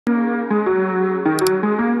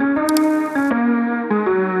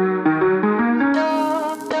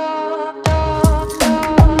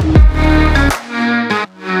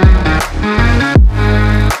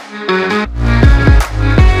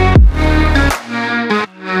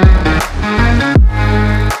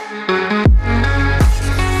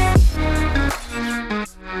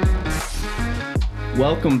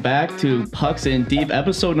welcome back to Pucks in Deep,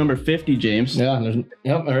 episode number 50, James. Yeah,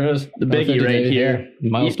 there it is. The biggie right here.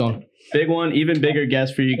 Milestone. Big one, even bigger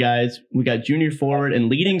guest for you guys. We got junior forward and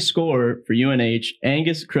leading scorer for UNH,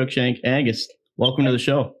 Angus Crookshank. Angus, welcome to the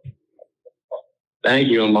show. Thank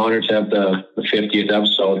you. I'm honored to have the 50th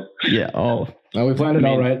episode. Yeah. Oh, we planned it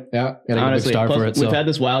all right. Yeah. Honestly, for it, we've had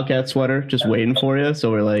this Wildcat sweater just waiting for you. So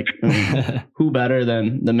we're like, who better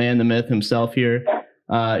than the man, the myth himself here?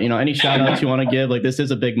 Any shout outs you want to give? Like, this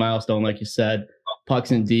is a big milestone, like you said.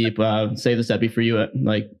 Pucks in Deep. Save this epi for you.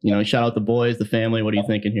 Shout out the boys, the family. What are you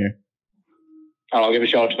thinking here? I'll give a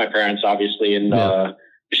shout out to my parents, obviously, and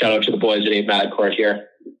shout out to the boys at APPAREL here.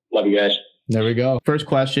 Love you guys. There we go. First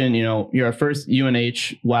question, you're our first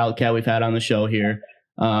UNH Wildcat we've had on the show here.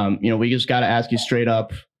 We just got to ask you straight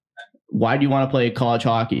up, why do you want to play college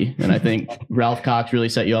hockey? And I think Ralph Cox really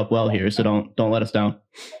set you up well here, so don't let us down.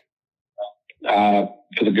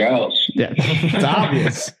 For the girls. Yeah, it's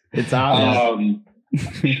obvious. It's obvious.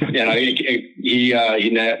 He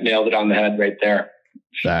nailed it on the head right there.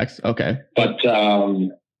 Facts. Okay. But I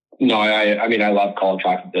love college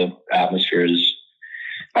hockey. The atmosphere is,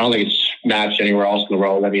 I don't think it's matched anywhere else in the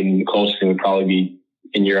world. I mean, the closest thing would probably be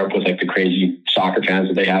in Europe with like the crazy soccer fans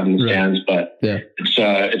that they have in the stands. But it's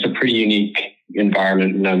a pretty unique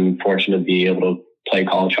environment, and I'm fortunate to be able to play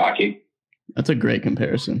college hockey. That's a great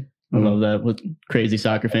comparison. I love that with crazy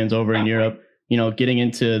soccer fans over in Europe, getting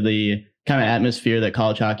into the kind of atmosphere that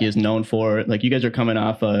college hockey is known for. Like, you guys are coming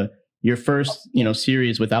off your first,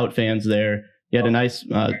 series without fans there. You had a nice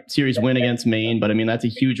series win against Maine, but I mean, that's a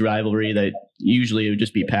huge rivalry that usually it would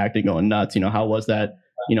just be packed and going nuts. How was that,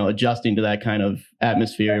 adjusting to that kind of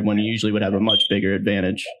atmosphere when you usually would have a much bigger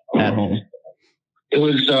advantage at home? It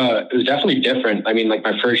was definitely different. I mean, like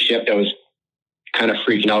my first shift, I was kind of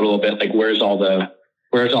freaking out a little bit. Like, where's all the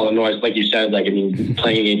noise? Like you said, like, I mean,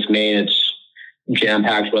 playing against Maine, it's jam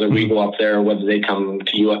packed, whether we go up there or whether they come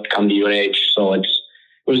to UNH. So it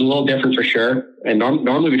was a little different for sure. And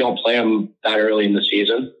normally we don't play them that early in the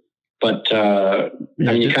season, but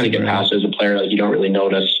you kind of get past it as a player. Like, you don't really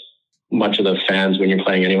notice much of the fans when you're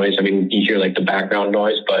playing anyways. I mean, you hear like the background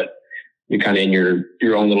noise, but you're kind of in your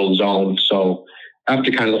own little zone. So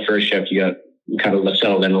after kind of the first shift, you kind of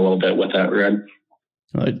settled in a little bit with that red.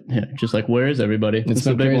 Just like, where is everybody? It's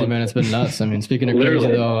been crazy, man. It's been nuts. I mean, speaking of crazy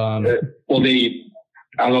though, I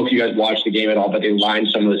don't know if you guys watched the game at all, but they lined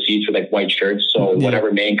some of the seats with like white shirts. So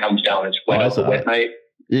whenever Maine comes down, it's white out the wet night.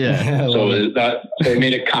 Yeah. So they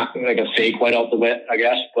made it like a fake white out the wet, I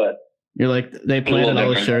guess. But you're like, they planted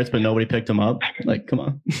all the shirts, but nobody picked them up. Like, come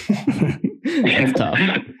on. That's tough.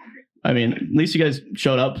 I mean, at least you guys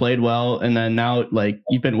showed up, played well, and then now, like,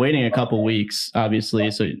 you've been waiting a couple weeks, obviously.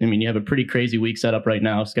 So, I mean, you have a pretty crazy week set up right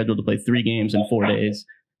now, scheduled to play 3 games in 4 days.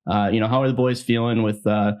 How are the boys feeling with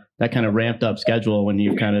that kind of ramped up schedule when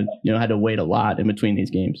you've kind of, had to wait a lot in between these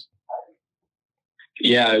games?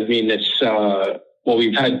 Yeah, I mean, it's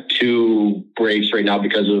we've had 2 breaks right now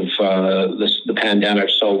because of the pandemic.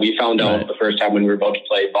 So we found out the first time when we were about to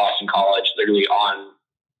play Boston College, literally on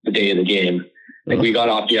the day of the game. Like, we got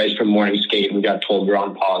off the ice from morning skate and we got told we're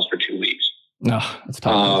on pause for 2 weeks. No, that's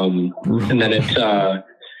tough. And then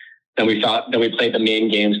then we played the main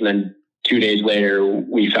games, and then 2 days later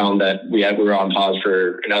we found that we were on pause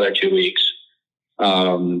for another 2 weeks.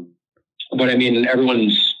 But I mean,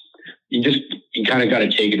 you kind of got to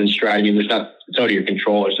take it in stride. I mean, it's out of your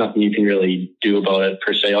control. There's nothing you can really do about it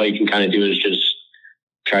per se. All you can kind of do is just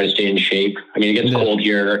try to stay in shape. I mean, it gets cold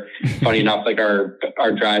here. Funny enough, like our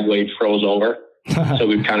driveway froze over. So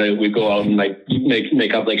we go out and like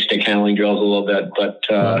make up like stick handling drills a little bit. But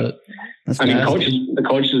the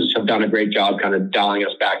coaches have done a great job kind of dialing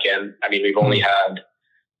us back in. I mean, we've only had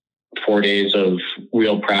 4 days of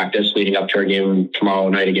real practice leading up to our game tomorrow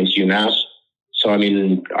night against UMass. So, I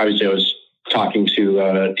mean, obviously I was talking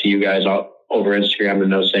to you guys over Instagram,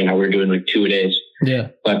 and I was saying how we're doing like 2 days. Yeah.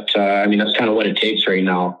 But I mean, that's kind of what it takes right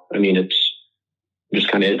now. I mean, it's just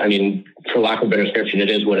kind of, I mean, for lack of a better description, it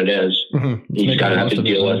is what it is. Mm-hmm. You just kind of have to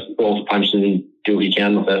deal with roll the punches and do what you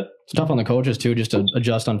can with it. It's tough on the coaches too, just to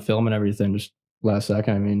adjust on film and everything. Just last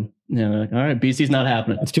second. I mean, all right, BC's not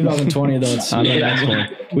happening. It's 2020 though. It's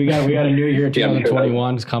we got a new year,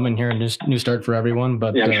 2021 is coming here, and just new start for everyone.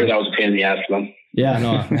 But I'm sure that was a pain in the ass for them. Yeah,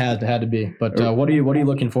 no, it had to be. But what are you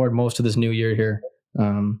looking forward most to this new year here?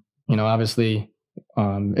 Obviously,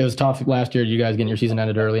 it was tough last year. You guys getting your season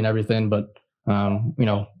ended early and everything, but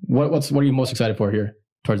what are you most excited for here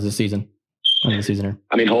towards the season? I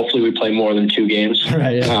mean, hopefully we play more than 2 games.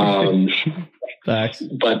 Right. Yeah. Facts.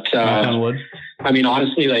 But I mean,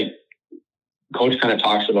 honestly, like, coach kind of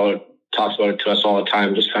talks about it to us all the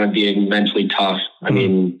time, just kind of being mentally tough. I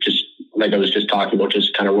mean, just like I was just talking about,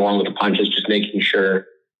 just kind of rolling with the punches, just making sure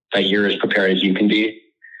that you're as prepared as you can be.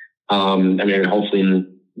 I mean, hopefully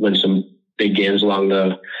win some big games along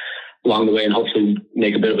the way, and hopefully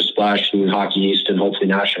make a bit of a splash in Hockey East and hopefully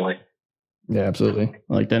nationally. Yeah, absolutely.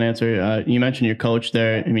 I like that answer. You mentioned your coach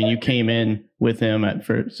there. I mean, you came in with him at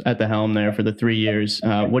the helm there for the 3 years.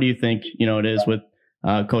 What do you think, it is with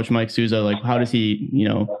Coach Mike Souza? Like, how did he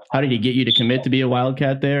get you to commit to be a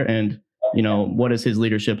Wildcat there? And, what is his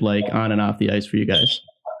leadership like on and off the ice for you guys?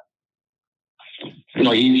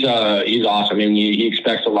 He's awesome. I mean, he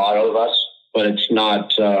expects a lot out of us, but it's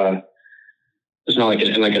not like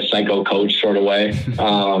a psycho coach sort of way.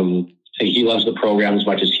 He loves the program as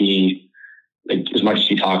much as he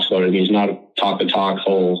talks about it. He's not talk the talk.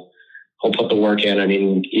 He'll put the work in. I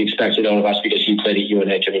mean, he expects it out of us because he played at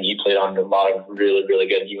UNH. I mean, he played on a lot of really, really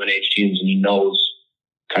good UNH teams, and he knows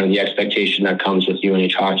kind of the expectation that comes with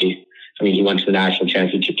UNH hockey. I mean, he went to the national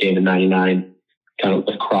championship game in '99, kind of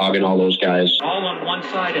with Krog and all those guys. All on one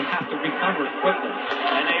side and have to recover quickly.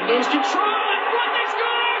 And they lose control. And what they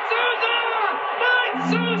score! Souza! Mike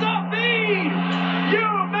Souza feed! You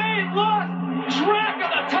may lost track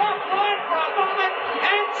of the top line for a moment,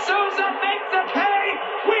 and Souza makes the pay.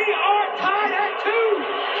 We are tied at 2.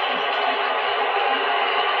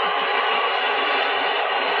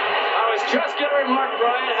 I was just going to remark,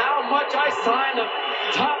 Brian, how much I signed the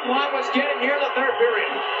top line was getting here in the third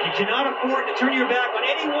period. You cannot afford to turn your back on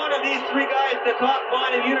any one of these 3 guys in the top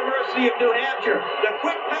line of University of New Hampshire. The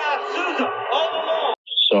quick pass, Souza, all along.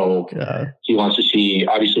 So he wants to see,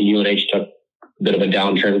 obviously UNH took a bit of a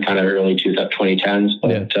downturn kind of early 2010s,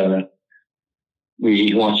 but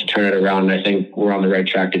he wants to turn it around, and I think we're on the right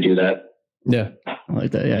track to do that. Yeah. I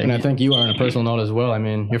like that. Yeah. And I think you are on a personal note as well. I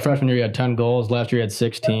mean, your freshman year you had 10 goals. Last year you had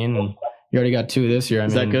 16, and you already got 2 this year. I mean,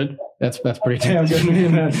 is that good? That's pretty damn good.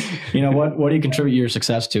 What do you contribute your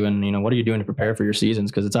success to, and what are you doing to prepare for your seasons?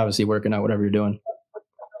 Because it's obviously working out whatever you're doing.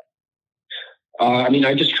 I mean,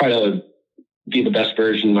 I just try to be the best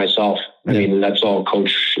version of myself. I mean, that's all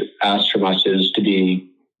Coach asks from us, is to be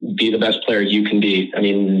the best player you can be. I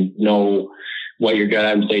mean, know what you're good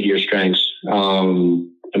at and play to your strengths. I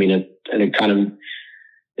mean,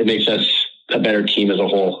 it makes us a better team as a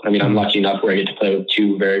whole. I mean, I'm lucky enough where I get to play with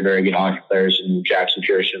 2 very, very good hockey players in Jackson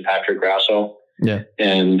Pearson and Patrick Grasso. Yeah.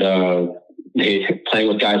 And playing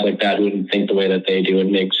with guys like that who wouldn't think the way that they do, it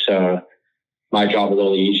makes my job a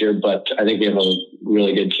little easier. But I think we have a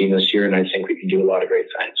really good team this year, and I think we can do a lot of great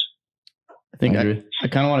things. I think I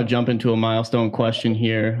kind of want to jump into a milestone question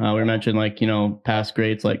here. We mentioned past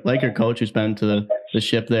greats like your coach who's been to the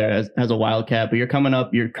ship there as a Wildcat, but you're coming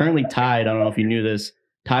up. You're currently tied. I don't know if you knew this.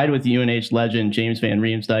 Tied with UNH legend James Van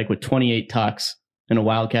Riemsdyk with 28 tucks and a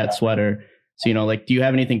Wildcat sweater. So, do you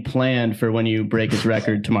have anything planned for when you break his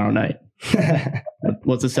record tomorrow night?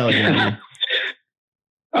 What's the cellar going to be?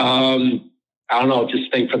 I don't know.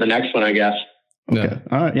 Just think for the next one, I guess. Okay. Yeah.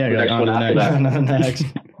 All right. Yeah. The next one after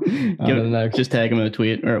that. Just tag him in a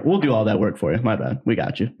tweet, or we'll do all that work for you. My bad. We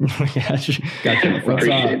got you. Got you.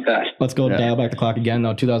 Appreciate that. Let's go dial back the clock again,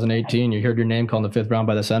 though. 2018, you heard your name called in the 5th round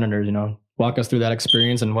by the Senators. Walk us through that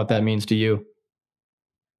experience and what that means to you.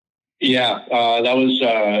 Yeah,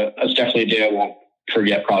 that's definitely a day I won't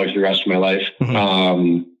forget probably for the rest of my life.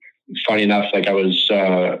 Funny enough, I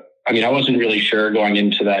wasn't really sure going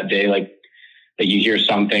into that day. Like you hear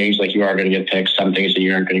some things like you are going to get picked, some things that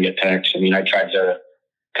you aren't going to get picked. I mean, I tried to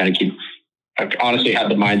kind of I honestly had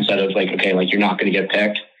the mindset of you're not going to get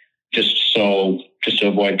picked, just to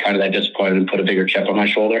avoid kind of that disappointment and put a bigger chip on my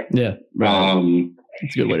shoulder. Yeah. Right.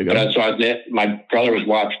 It's a good way to go. But my brother was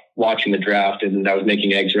watching the draft, and I was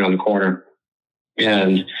making eggs around the corner,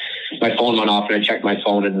 and my phone went off, and I checked my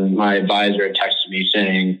phone, and my advisor had texted me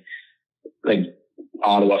saying,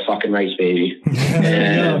 Ottawa fucking rice, baby.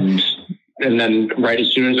 And then right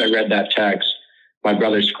as soon as I read that text, my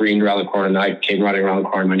brother screamed around the corner, and I came running around the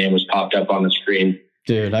corner. My name was popped up on the screen.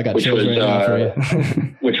 Dude, I got chills right now for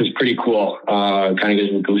you. Which was pretty cool. Kind of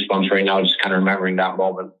gives me goosebumps right now, just kind of remembering that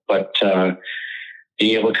moment. But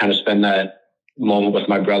being able to kind of spend that moment with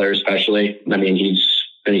my brother, especially, I mean, he's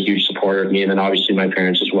been a huge supporter of me, and then obviously my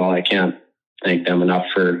parents as well. I can't thank them enough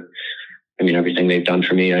for, everything they've done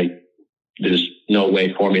for me. There's no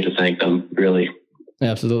way for me to thank them, really.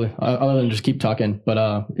 Absolutely. Other than just keep talking,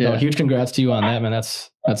 but huge congrats to you on that, man. That's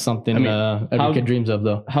something every kid dreams of,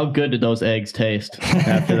 though. How good did those eggs taste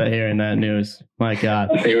after hearing that news? My God,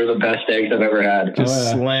 they were the best eggs I've ever had.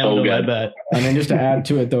 Just slammed them, I bet. And then just to add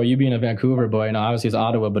to it, though, you being a Vancouver boy, obviously it's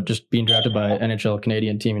Ottawa, but just being drafted by an NHL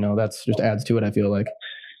Canadian team, that's just adds to it. I feel like.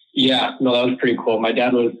 Yeah, no, that was pretty cool. My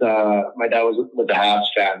dad was a Habs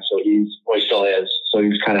fan, so he still is. So he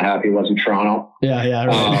was kind of happy it wasn't Toronto. Yeah,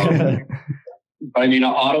 right. But I mean,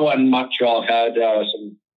 Ottawa and Montreal have had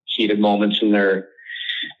some heated moments in their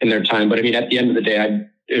time. But I mean, at the end of the day,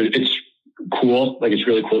 it's cool. Like, it's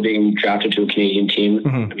really cool being drafted to a Canadian team.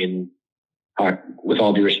 Mm-hmm. I mean, with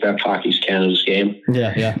all due respect, hockey's Canada's game.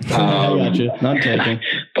 Yeah. I got you. Not taking.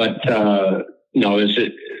 But no,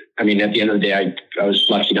 I mean, at the end of the day, I was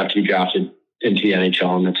lucky enough to be drafted into the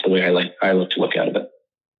NHL, and that's the way I look to look at it.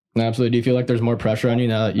 Absolutely. Do you feel like there's more pressure on you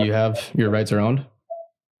now that you have your rights owned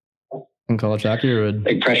in college hockey, or would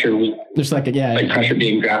like pressure? Just like pressure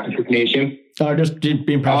being drafted for Canadian, or just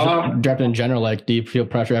being drafted in general? Like, do you feel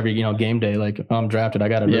pressure every game day? Like, I'm drafted, I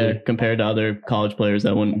got to really compared to other college players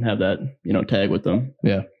that wouldn't have that tag with them.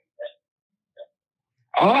 Yeah.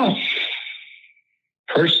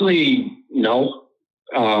 Personally, no.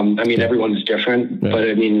 I mean, everyone's different, but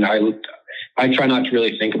I mean, I try not to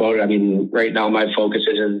really think about it. I mean, right now my focus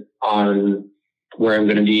isn't on where I'm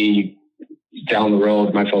going to be down the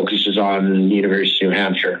road. My focus is on the University of New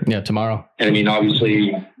Hampshire. Yeah, tomorrow. And I mean,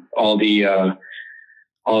 obviously, all the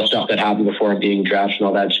stuff that happened before being drafted and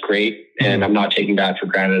all that's great, and I'm not taking that for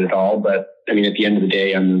granted at all. But I mean, at the end of the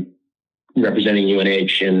day, I'm representing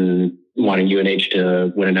UNH and wanting UNH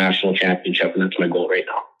to win a national championship, and that's my goal right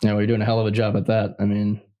now. Yeah, well, you're doing a hell of a job at that. I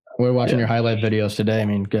mean, we're watching your highlight videos today. I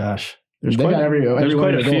mean, gosh. There's quite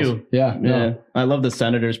a few. Yeah. No. I love the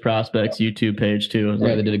Senators Prospects YouTube page too.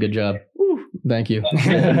 They did a good job. Woo. Thank you.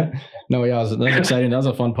 No, yeah, that was exciting. That was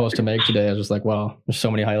a fun post to make today. I was just like, wow, there's so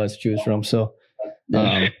many highlights to choose from. So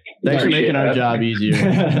thanks for making our job easier.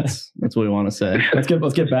 That's what we want to say. Let's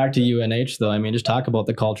get back to UNH though. I mean, just talk about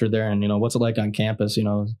the culture there and what's it like on campus.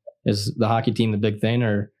 Is the hockey team the big thing,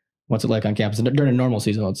 or what's it like on campus during a normal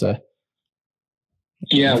season, let's say?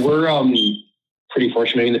 Yeah, we're pretty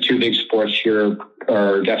fortunate. I mean, the two big sports here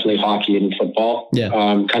are definitely hockey and football. Yeah.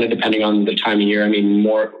 Kind of depending on the time of year. I mean,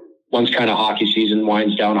 once kind of hockey season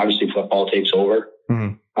winds down, obviously football takes over.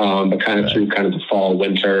 Mm-hmm. But kind of through kind of the fall,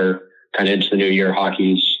 winter, kind of into the new year,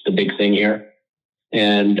 hockey's the big thing here.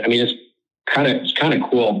 And I mean, it's kind of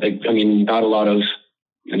cool. Like, I mean, not a lot of,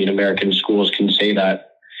 American schools can say that.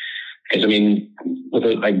 Because I mean,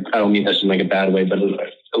 I don't mean this in like a bad way, but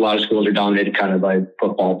a lot of schools are dominated kind of by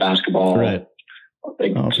football, basketball, right?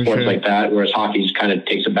 Like sports like that. Whereas hockey's kind of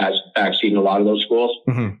takes a backseat in a lot of those schools.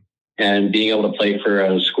 Mm-hmm. And being able to play for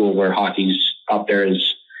a school where hockey's up there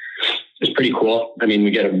is pretty cool. I mean,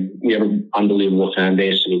 we have an unbelievable fan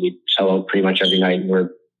base. I mean, we sell out pretty much every night, and we're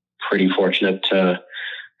pretty fortunate to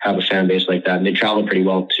have a fan base like that. And they travel pretty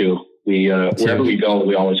well too. Wherever we go,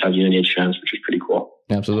 we always have UNH fans, which is pretty cool.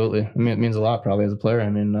 Absolutely. I mean, it means a lot probably as a player. I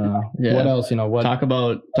mean, what else, talk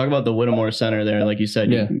about the Whittemore Center there. Like you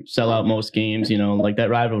said, you sell out most games, like that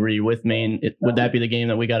rivalry with Maine. Would that be the game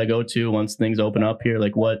that we got to go to once things open up here?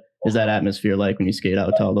 Like, what is that atmosphere like when you skate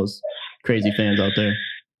out to all those crazy fans out there?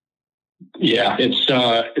 Yeah, it's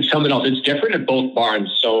something else. It's different at both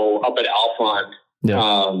barns. So up at Alphon,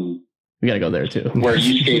 we got to go there too. Where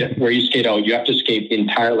you skate out, you have to skate the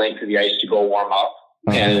entire length of the ice to go warm up.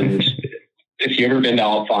 And if you've ever been to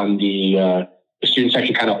Alphon, the student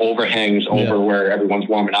section kind of overhangs over where everyone's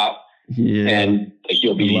warming up. Yeah. And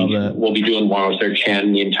we'll be doing warm-ups. They're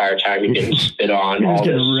chanting the entire time. You're getting spit on, all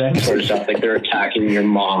this sort of stuff. Like, they're attacking your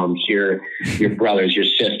moms, your brothers, your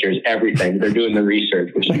sisters, everything. They're doing the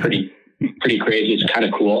research, which is pretty crazy. It's kind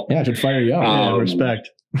of cool. Yeah, it should fire you up. Respect.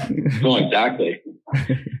 No, exactly.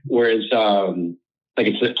 Whereas, it's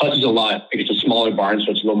a lot. Like, it's a smaller barn,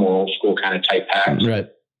 so it's a little more old school, kind of tight packed. Right.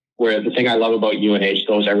 Where the thing I love about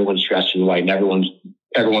UNH, everyone's dressed in white, and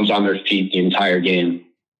everyone's on their feet the entire game.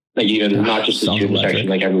 Like, even not just the student section,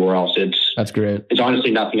 like everywhere else. That's great. It's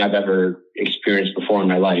honestly nothing I've ever experienced before in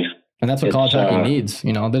my life. And that's what college hockey needs.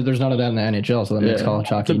 There's none of that in the NHL, so that makes college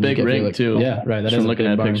hockey. It's a big rink too. Yeah, right. That is looking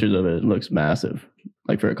at pictures of it looks massive,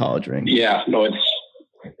 like for a college rink. Yeah, no,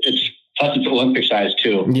 it's plus it's Olympic size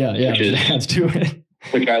too. Yeah, that's too.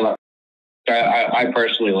 Which I love. I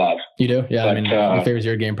personally love. You do? Yeah, but, it favors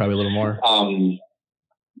your game probably a little more.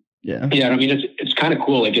 Yeah. I mean, it's kind of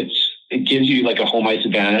cool. Like, it gives you like a home ice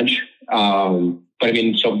advantage. But I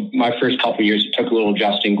mean, so my first couple of years, it took a little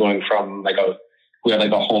adjusting going from we had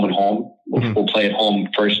like a home and home. We'll play at home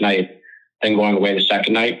first night, then going away the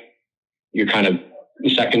second night. The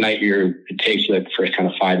second night, it takes you like the first kind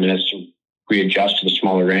of 5 minutes to readjust to the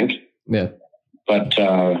smaller rink. Yeah. But,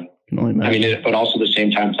 but also at the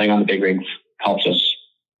same time, playing on the big rink helps us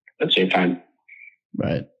at the same time.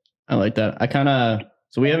 Right. I like that.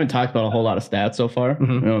 So we haven't talked about a whole lot of stats so far.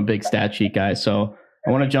 I'm a big stat sheet guy. So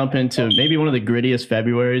I want to jump into maybe one of the grittiest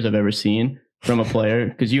Februaries I've ever seen from a player,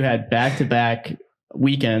 because you had back-to-back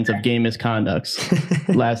weekends of game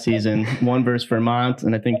misconducts last season. One versus Vermont,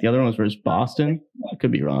 and I think the other one was versus Boston. I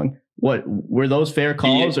could be wrong. What were those fair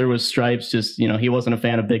calls, or was Stripes just, he wasn't a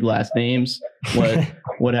fan of big last names?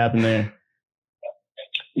 What happened there?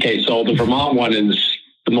 Okay, so the Vermont one is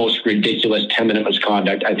the most ridiculous 10-minute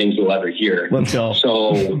misconduct I think you'll ever hear. Let's go.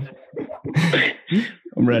 So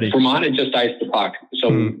I'm ready. Vermont had just iced the puck.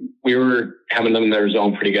 So we were having them in their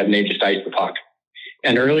zone pretty good, and they just iced the puck.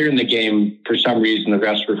 And earlier in the game, for some reason, the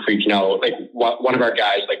refs were freaking out. Like one of our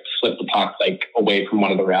guys flipped the puck away from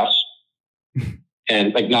one of the refs,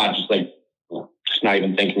 and not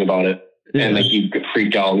even thinking about it. Yeah. And he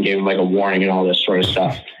freaked out and gave him a warning and all this sort of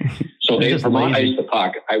stuff. So Vermont iced the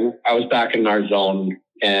puck. I was back in our zone,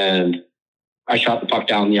 and I shot the puck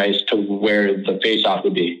down the ice to where the face-off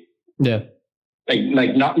would be. Yeah.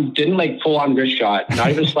 Didn't full on wrist shot, not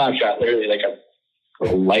even a slap shot, literally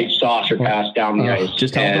a light saucer pass down the ice.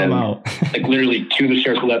 Just helping him out. Literally to the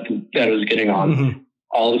circle that I was getting on. Mm-hmm.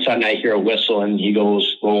 All of a sudden I hear a whistle and he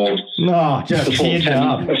goes, "Oh, no, just the full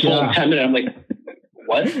 10 minutes." I'm like,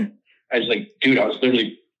 what? I was like, dude, I was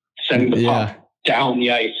literally sending the puck down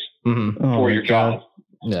the ice for your job.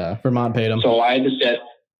 Yeah, Vermont paid him. So I had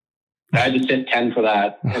to sit 10 for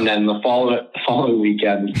that. And then the following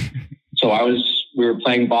weekend, we were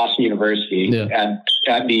playing Boston University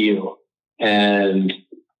at BU, and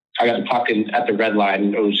I got the puck at the red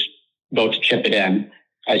line. It was about to chip it in.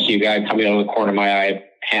 I see a guy coming out of the corner of my eye,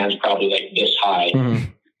 hands probably this high,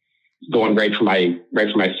 going right for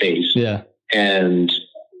my face. Yeah. And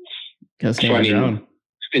so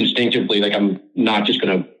instinctively, I'm not just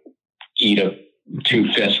going to eat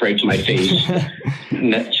 2 fists right to my face.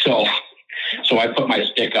 So I put my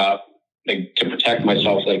stick up to protect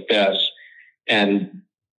myself like this, and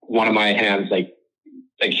one of my hands,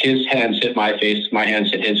 his hands hit my face, my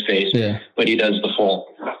hands hit his face, but he does the full.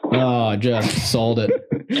 Oh, just sold it.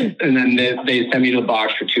 And then they sent me to the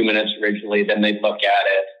box for 2 minutes originally. Then they look at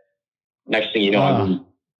it. Next thing you know, I'm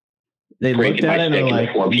breaking my stick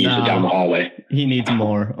into 4 pieces down the hallway. He needs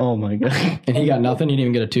more. Oh my God. And he got nothing? You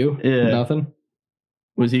didn't even get a 2? Yeah. Nothing?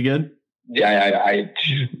 Was he good? Yeah, I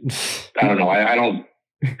don't know.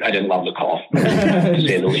 I didn't love the call, to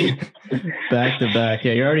say the least. Back to back.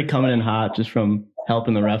 Yeah, you're already coming in hot just from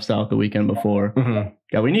helping the refs out the weekend before. Mm-hmm.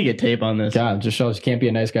 God, we need to get tape on this. God, just shows you can't be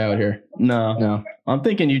a nice guy out here. No. I'm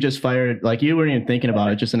thinking you just fired, you weren't even thinking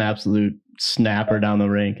about it, just an absolute snapper down the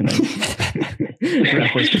rink. And then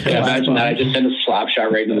imagine that. I just sent a slap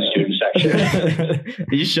shot right into the student section.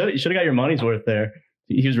 You should have got your money's worth there.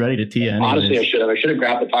 He was ready to tee anyways. Honestly, I should have. I should have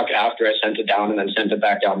grabbed the puck after I sent it down and then sent it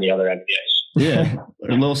back down the other end of the ice. Yeah.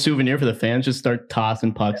 A little souvenir for the fans. Just start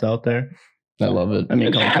tossing pucks out there. I love it. I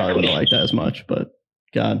mean, Cole probably wouldn't like that as much, but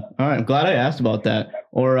God. All right. I'm glad I asked about that.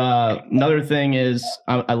 Or another thing is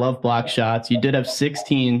I love block shots. You did have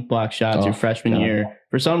 16 block shots your freshman year.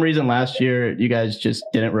 For some reason last year, you guys just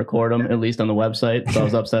didn't record them, at least on the website. So I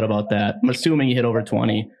was upset about that. I'm assuming you hit over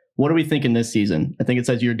 20. What are we thinking this season? I think it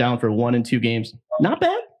says you're down for 1 and 2 games. Not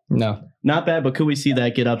bad. No. Not bad, but could we see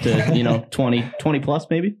that get up to, 20 plus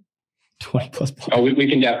maybe? 20 plus. Oh, we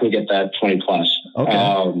can definitely get that 20 plus. Okay.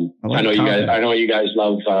 I know you guys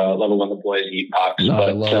love it when the boys eat pucks,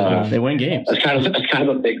 but they win games. That's kind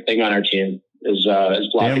of a big thing on our team is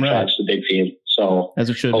blocking shots, the big theme. So as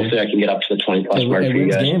it should hopefully I can get up to the 20 plus mark for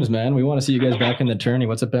you guys. Games, man. We want to see you guys back in the tourney.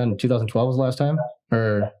 What's it been? 2012 was the last time?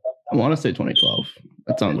 Or I want to say 2012.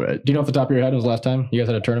 That sounds right. Do you know off the top of your head when was the last time you guys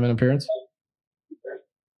had a tournament appearance?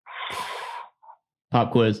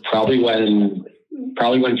 Pop quiz. Probably when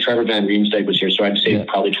Trevor Van Riemsdyk was here. So I'd say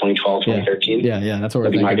probably 2012, 2013. Yeah. That's what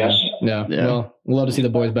we're thinking. My guess. Yeah. Well, we'd love to see the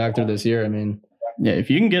boys back there this year. I mean, yeah, if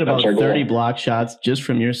you can get about 30 block shots just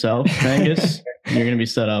from yourself, Angus, you're going to be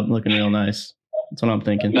set up looking real nice. That's what I'm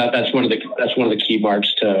thinking. That's one of the key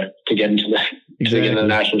marks to get into the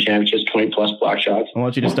national championships. 20 plus block shots. I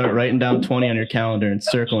want you to start writing down 20 on your calendar and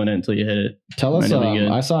circling it until you hit it. Tell us.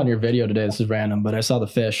 I saw in your video today. This is random, but I saw the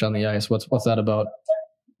fish on the ice. What's that about?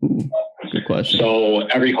 Ooh, good question. So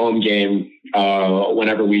every home game,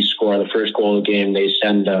 whenever we score the first goal of the game, they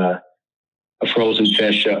send a frozen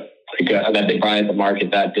fish that they buy at the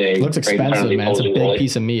market that day. It looks expensive, man. It's a big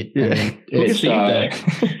piece of meat. Yeah. I mean,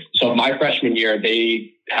 so my freshman year,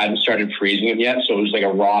 they hadn't started freezing them yet, so it was like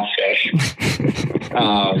a raw fish.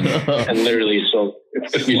 And literally, so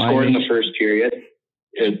if we scored in the first period,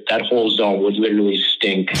 that whole zone would literally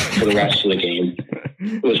stink for the rest of the game.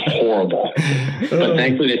 It was horrible. But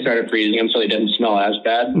thankfully they started freezing them so they didn't smell as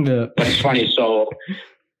bad. Yeah. But it's funny, so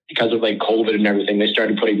because of COVID and everything, they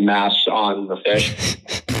started putting masks on the fish.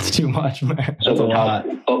 That's too much, man. So That's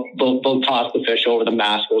they'll toss the fish over, the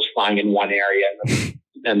mask goes flying in one area,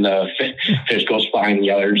 and the fish goes flying in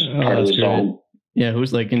the other part of the zone. Yeah,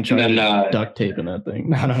 who's like in charge of duct taping that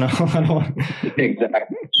thing? I don't know.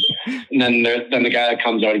 Exactly. And then the guy that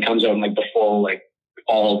comes out, he comes out in like the full, like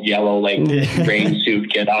all yellow, like rain suit,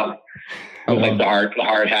 get up. With like the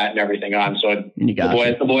hard hat and everything on. So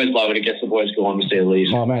the boys love it. It gets the boys going, to say the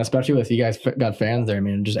least. Oh man, especially with you guys got fans there. I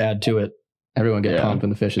mean, just add to it. Everyone get pumped when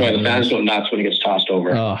the fish is. The fans go nuts when it gets tossed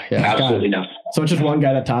over. Oh yeah, absolutely nuts. So it's just one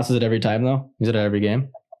guy that tosses it every time, though. Is it at every game?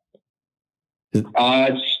 It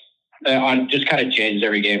just kind of changes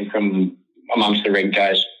every game from amongst the rink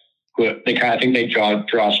guys. I think they draw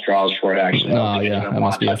straws for it actually. Oh yeah, that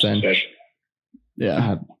must be a thing.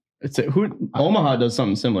 Yeah. Omaha does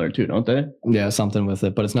something similar too, don't they? Yeah, something with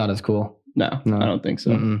it, but it's not as cool. No, I don't think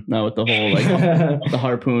so. Not with the whole like the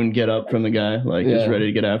harpoon get up from the guy, like he's ready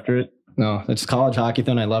to get after it. No, it's college hockey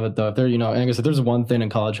though, and I love it though. If there, Angus, if there's one thing in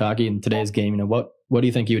college hockey in today's game, what do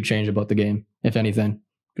you think you would change about the game, if anything?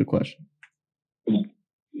 Good question.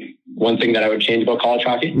 One thing that I would change about college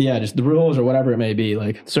hockey? Yeah, just the rules or whatever it may be,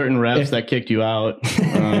 like certain refs that kicked you out.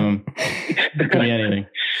 Could be anything.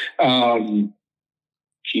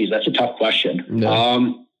 Geez, that's a tough question. Yeah.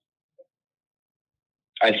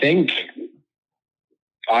 I think,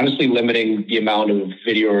 honestly, limiting the amount of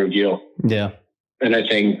video review. Yeah. And I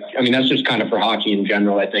think, that's just kind of for hockey in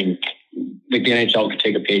general. I think like the NHL could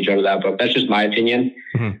take a page out of that, but that's just my opinion.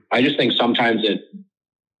 Mm-hmm. I just think sometimes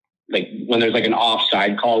like when there's like an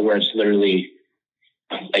offside call where it's literally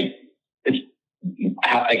like, it's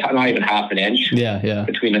not even half an inch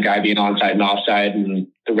between the guy being onside and offside, and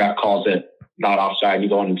the ref calls it not offside, you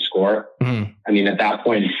go in and score. Mm-hmm. At that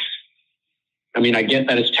point, I get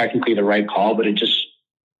that it's technically the right call, but it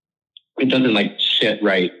doesn't like sit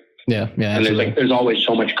right. Yeah. And there's always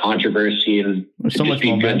so much controversy, and there's so much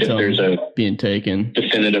momentum if there's a being taken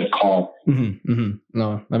definitive call. Mm-hmm. Mm-hmm.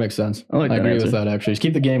 No, that makes sense. I agree answer with that actually. Just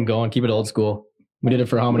keep the game going, keep it old school. We did it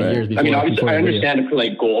for how many years before? I understand it for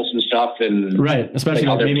like goals and stuff, and especially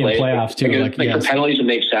like maybe in playoffs too. For penalties, it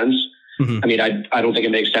makes sense. Mm-hmm. I don't think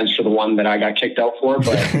it makes sense for the one that I got kicked out for,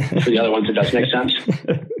 but for the other ones, it does make sense.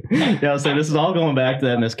 Yeah, so this is all going back to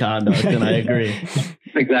that misconduct, and I agree.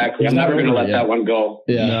 Exactly. I'm never going to let that one go.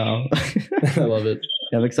 Yeah. No. I love it.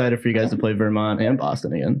 Yeah, I'm excited for you guys to play Vermont and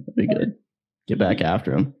Boston again. That'd be good. Get back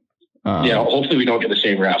after them. Hopefully we don't get the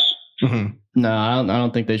same refs. Mm-hmm. No, I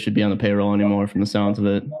don't think they should be on the payroll anymore from the sounds of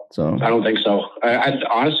it. So I don't think so. I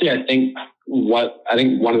think one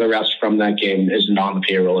of the refs from that game isn't on the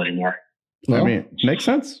payroll anymore. Well, makes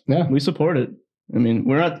sense. Yeah, we support it. We don't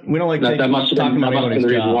like talking about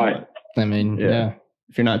anybody's job. Why.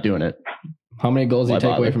 If you're not doing it. How many goals did he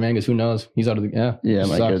take away from Angus? Who knows? He's out of the Yeah,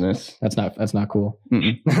 my goodness. That's not cool.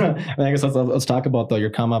 Angus, let's talk about though your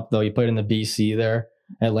come up though. You played in the BC there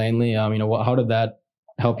at Langley. How did that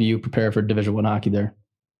help you prepare for Division I hockey there?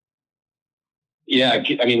 Yeah,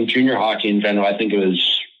 junior hockey in general, I think it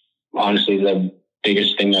was honestly the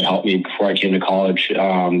biggest thing that helped me before I came to college.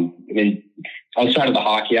 Outside of the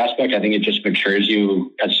hockey aspect, I think it just matures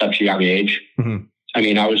you at such a young age.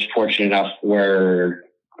 Mm-hmm. I was fortunate enough where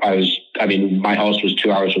my house was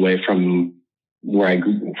 2 hours away from where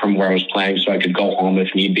I was playing, so I could go home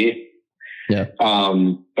if need be. Yeah.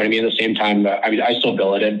 But at the same time, I still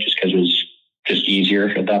billeted just because it was just easier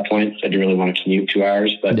at that point. I didn't really want to commute 2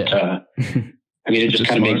 hours, but it just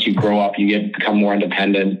kind of makes you grow up. You become more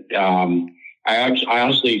independent. I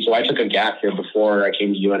honestly, so I took a gap here before I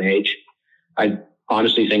came to UNH. I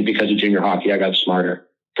honestly think because of junior hockey, I got smarter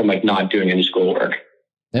from like not doing any schoolwork.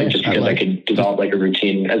 Yeah, just because I could develop like a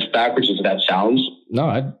routine. As backwards as that sounds,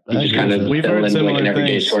 I just kind of we've heard into like an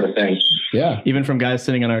everyday things. Sort of thing. Yeah, even from guys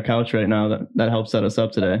sitting on our couch right now, that helps set us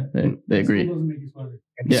up today. They agree. School doesn't make you smarter.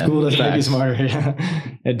 Yeah, school doesn't make you smarter. Yeah,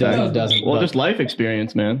 it doesn't. Well, just life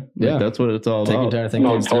experience, man. That's what it's all about.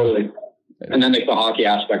 No, totally. And then like the hockey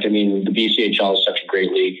aspect. The WCHA is such a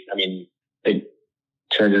great league. They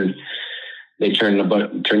turn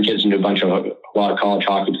kids into a lot of college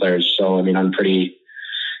hockey players. So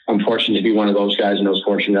I'm fortunate to be one of those guys, and I was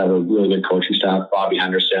fortunate to have a really good coaching staff. Bobby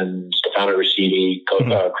Henderson, Stefano Ricidi,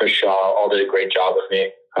 Chris Shaw, all did a great job with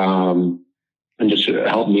me, and just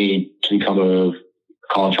helped me to become a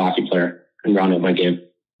college hockey player and round out my game.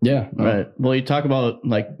 Yeah. Right. Well, you talk about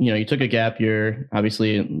you took a gap year,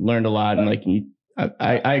 obviously learned a lot, and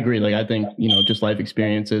I agree. I think just life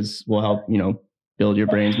experiences will help build your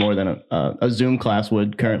brains more than a Zoom class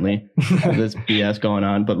would currently. This BS going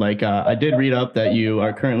on. But I did read up that you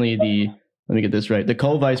are currently the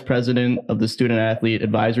co-vice president of the Student Athlete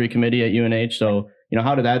Advisory Committee at UNH. So,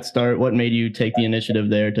 how did that start? What made you take the initiative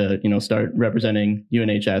there to, start representing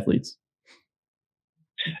UNH athletes?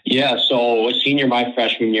 Yeah, so senior my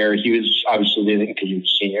freshman year, he was obviously leaving because he was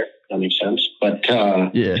a senior. That makes sense. But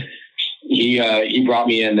he brought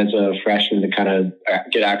me in as a freshman to kind of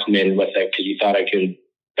get acclimated with it because he thought I could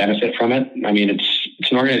benefit from it. I mean,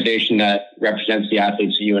 it's an organization that represents the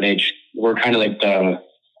athletes at UNH. We're kind of like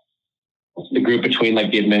the group between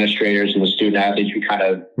like the administrators and the student athletes. We kind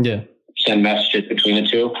of send messages between the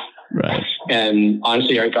two. Right. And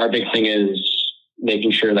honestly, our big thing is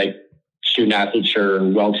making sure like student athletes are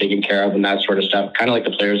well taken care of and that sort of stuff. Kind of like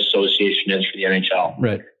the Players Association is for the NHL.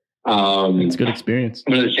 Right. It's a good experience.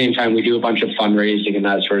 But at the same time, we do a bunch of fundraising and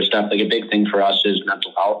that sort of stuff. Like a big thing for us is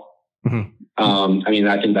mental health. Mm-hmm. I mean,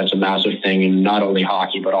 I think that's a massive thing in not only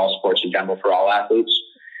hockey, but all sports in general for all athletes.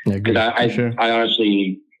 Because I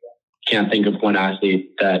honestly can't think of one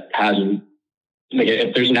athlete that hasn't, like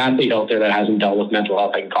if there's an athlete out there that hasn't dealt with mental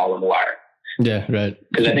health, I can call them a liar. Yeah, right.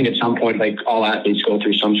 Because I think at some point, like all athletes go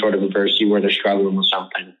through some sort of adversity where they're struggling with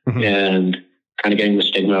something, and kind of getting the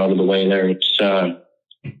stigma out of the way there, it's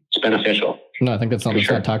beneficial. No, I think that's something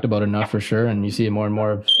that's not talked about enough for sure. And you see more and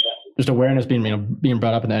more of just awareness being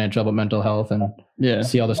brought up in the NHL about mental health, and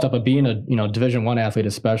see all this stuff. But being a Division I athlete,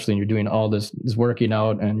 especially, and you're doing all this working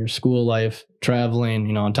out and your school life,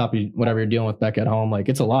 traveling, on top of whatever you're dealing with back at home, like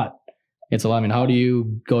it's a lot. It's a lot. I mean, how do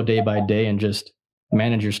you go day by day and just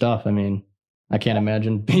manage your stuff? I mean, I can't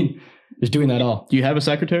imagine just doing that all. Do you have a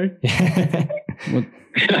secretary?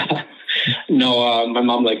 No, my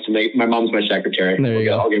mom likes to my mom's my secretary. There you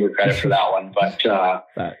go. I'll give her credit for that one. But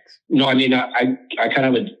no, I mean, I kind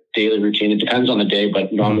of have a daily routine. It depends on the day,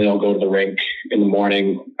 but normally I'll go to the rink in the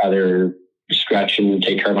morning, either stretch and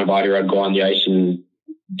take care of my body, or I'd go on the ice and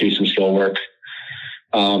do some skill work.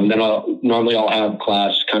 Then I'll have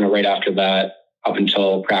class kind of right after that up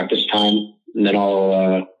until practice time. And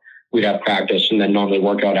then we'd have practice and then normally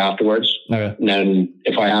work out afterwards. Okay. And then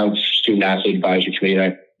if I have student athlete advisory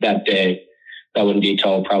committee that day, that wouldn't be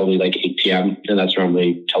till probably like 8 p.m. And that's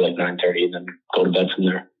normally till like 9:30 and then go to bed from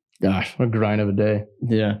there. Gosh, what a grind of a day.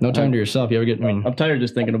 Yeah. No time to yourself. You ever get, I'm tired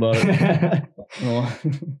just thinking about it.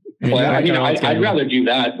 I'd rather do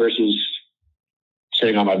that versus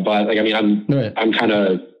sitting on my butt. Like, I mean, I'm kind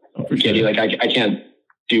of giddy. Like I can't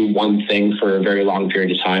do one thing for a very long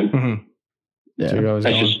period of time. Mm-hmm. Yeah. So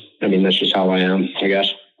that's just how I am, I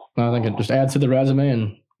guess. I think it just adds to the resume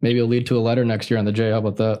and maybe it'll lead to a letter next year on the J. How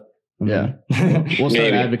about that? Yeah. We'll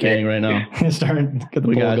start advocating right now. Get the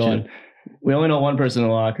ball going. We only know one person in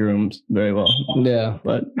the locker rooms very well. Yeah.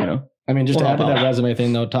 But, I mean, just to add to that resume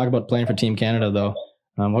thing, though, talk about playing for Team Canada, though.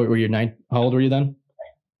 What were you, how old were you then?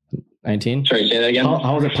 19? Sorry, say that again?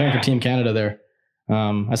 How was it playing for Team Canada there?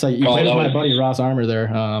 I saw you played with my buddy Ross Armour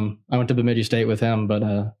there. I went to Bemidji State with him, but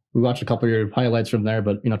we watched a couple of your highlights from there.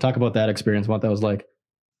 But, talk about that experience, what that was like,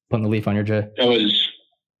 putting the leaf on your J. It was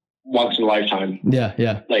once in a lifetime.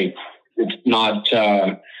 Yeah. Like,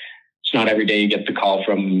 it's not every day you get the call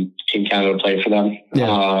from Team Canada to play for them.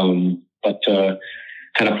 Yeah. But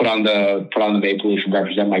kind of put on the maple leaf and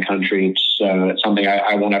represent my country, it's something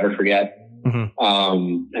I won't ever forget. Mm-hmm.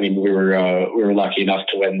 I mean, we were lucky enough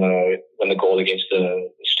to win the gold against the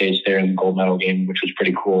States there in the gold medal game, which was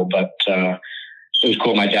pretty cool. But it was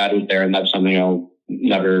cool. My dad was there, and that's something I'll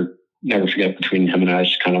never forget between him and I.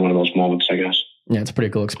 It's kind of one of those moments, I guess. Yeah, it's a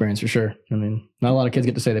pretty cool experience for sure. I mean, not a lot of kids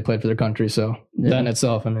get to say they played for their country, so that in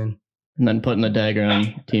itself, I mean. And then putting the dagger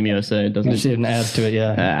on Team USA doesn't. It even adds to it,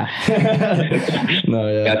 yeah. No,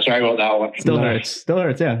 yeah. Yeah, sorry about that one. Still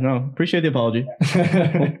hurts. Yeah, no, appreciate the apology.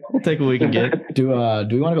 We'll take what we can get. Do we want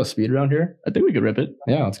to go speed around here? I think we could rip it.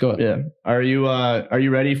 Yeah, let's go. Yeah. Are you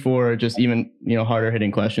ready for just even harder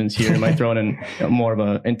hitting questions here? I might throw in more of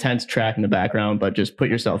a intense track in the background, but just put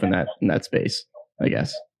yourself in that space, I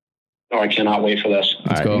guess. Oh, I cannot wait for this.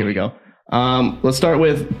 Let's go. Here we go. Let's start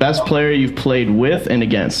with best player you've played with and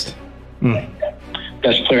against.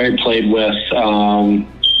 Best player I played with,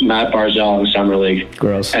 Matt Barzell in the Summer League.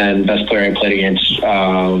 Gross. And best player I played against,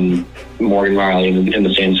 Morgan Riley in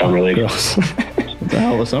the same Summer League. Gross. It's a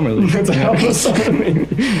hell of a Summer League.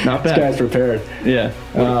 Not bad. This guy's prepared. Yeah.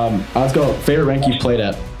 Let's go. Favorite rank you've played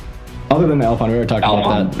at? Other than the Alphon, we already talked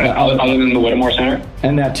about that. Other than the Whittemore Center?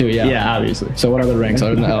 And that too, yeah. Yeah, obviously. So what other ranks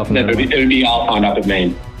other than the Alphon? It would be Alphon up at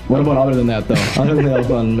Maine. What about other than that, though? Other than the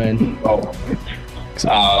Alphon, Maine?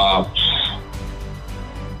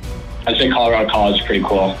 I'd say Colorado College is pretty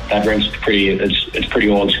cool. That rink's it's pretty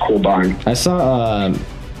old. It's a cool barn. I saw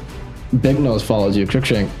Big Nose follows you,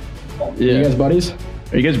 Crookshank. Yeah. Are you guys buddies?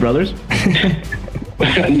 Are you guys brothers?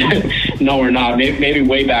 No, we're not. Maybe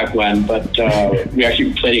way back when, but we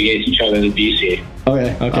actually played against each other in the BC.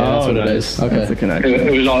 Okay, that's what it is. Okay, that's the connection.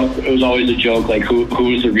 It was always a joke, like who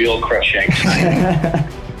was the real Crookshank?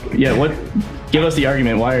 Yeah, give us the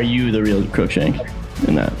argument. Why are you the real Crookshank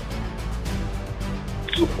in that?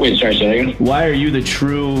 Wait, sorry, say that again? Why are you the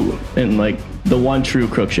true and like the one true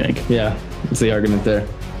Crookshank? Yeah, what's the argument there?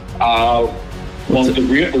 Well, the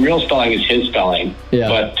real spelling is his spelling. Yeah.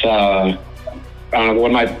 But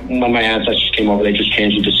when my ancestors came over, they just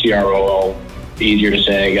changed it to CROO. Easier to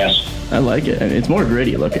say, I guess. I like it. It's more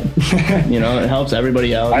gritty looking. It helps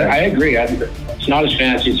everybody out. I agree. It's not as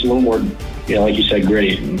fancy. It's a little more, like you said,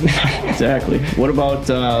 gritty. Exactly. What about,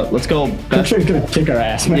 let's go. Crookshank's going to kick our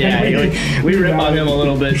ass, man. Yeah, we rip on him a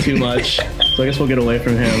little bit too much. So I guess we'll get away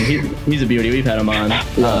from him. He's a beauty. We've had him on.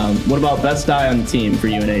 What about best die on the team for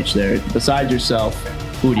UNH there? Besides yourself,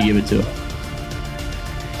 who would you give it to?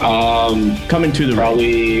 Coming to the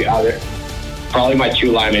Probably my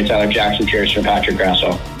two line mates, either Jackson Pierce or Patrick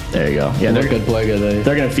Grasso. There you go. Yeah, they're good play. They're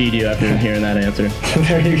going to feed you after hearing that answer.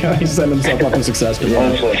 There you go. He set himself up for success.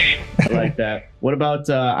 Hopefully. I like that. What about,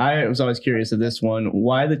 I was always curious of this one.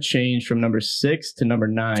 Why the change from number 6 to number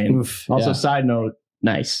 9? Oof, also, side note,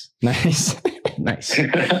 nice. Nice. I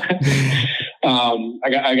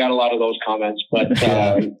got a lot of those comments, but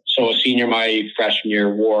so a senior my freshman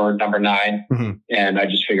year wore number 9, and I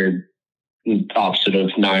just figured opposite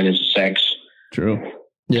of 9 is a 6. True.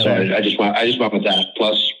 Yeah. So I just went with that.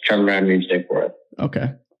 Plus Trevor Van Riem's day for it.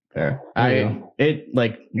 Okay. Fair. It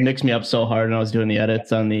like mixed me up so hard when I was doing the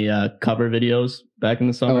edits on the cover videos back in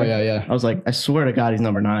the summer. Oh yeah. I was like, I swear to God, he's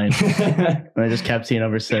number 9. And I just kept seeing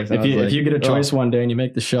number 6. If you get a choice one day and you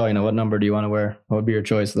make the show, what number do you want to wear? What would be your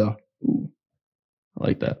choice though? Ooh, I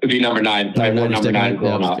like that. It'd be number 9. I wore number 9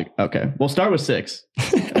 growing up. Okay. We'll start with 6.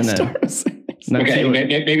 And then okay,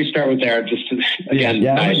 maybe start with there. Just again,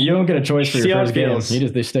 nice. You don't get a choice for your first game.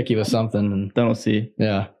 They stick you with something. And then we'll see.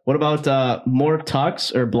 Yeah. What about more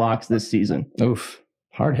tucks or blocks this season? Oof,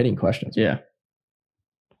 hard hitting questions. Yeah.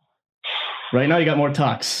 Right now, you got more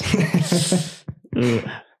tucks.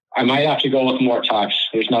 I might have to go with more tucks.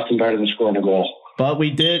 There's nothing better than scoring a goal. But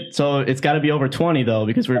we did, so it's got to be over 20 though,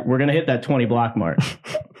 because we're going to hit that 20 block mark,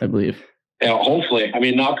 I believe. Yeah, hopefully. I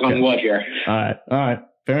mean, knock on wood here. All right.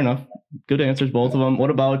 Fair enough. Good answers, both of them. What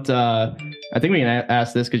about, I think we can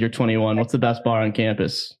ask this because you're 21. What's the best bar on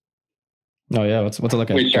campus? Oh yeah. What's it look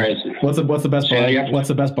at? Wait, sorry. What's the best bar? What's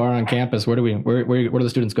the best bar on campus? Where do the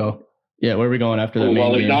students go? Yeah. Where are we going after that?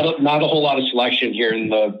 Well, there's not a whole lot of selection here in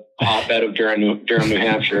the hotbed of Durham, New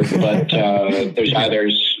Hampshire, but there's either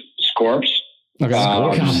Scorps. Okay.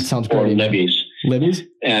 That sounds great. Or Libby's. Libby's?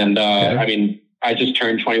 And I mean, I just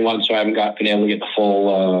turned 21, so I haven't been able to get the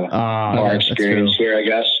full bar experience here, I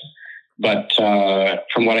guess. But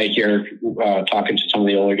from what I hear, talking to some of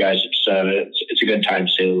the older guys, it's a good time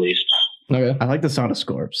to say the least. Okay. I like the sound of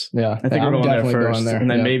Scorps. Yeah. I think we're going there first, and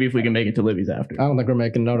then maybe if we can make it to Libby's after. I don't think we're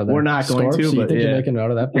making note of that. We're not going to, but you're making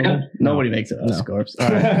note of that? Yeah. Nobody makes it out of Scorps. All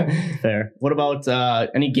right. Fair. What about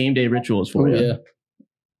any game day rituals for you? Yeah.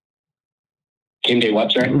 Game day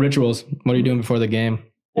what, sorry? Rituals. What are you doing before the game?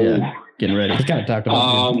 Yeah. Getting ready. We kind of talked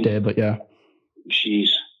about it today, but yeah. Jeez.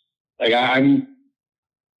 Like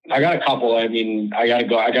I got a couple. I mean, I got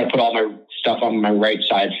to put all my stuff on my right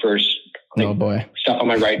side first. Like, oh boy. Stuff on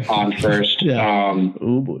my right pawn first. Yeah.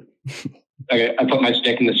 Oh boy. I put my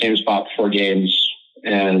stick in the same spot before games,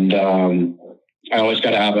 and I always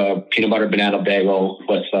got to have a peanut butter banana bagel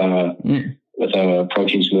with a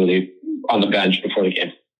protein smoothie on the bench before the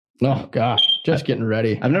game. Oh gosh, just getting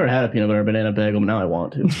ready. I've never had a peanut butter banana bagel, but now I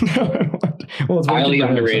want to. Well, it's highly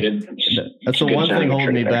underrated. That's the one thing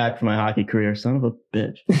holding me back from my hockey career. Son of a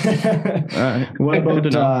bitch. What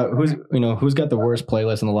about who's got the worst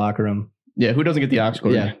playlist in the locker room? Yeah, who doesn't get the aux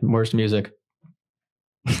cord? Yeah, worst music.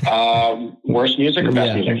 Worst music or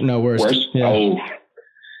best music? No, worst. Worst? Yeah. Oh.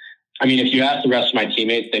 I mean, if you ask the rest of my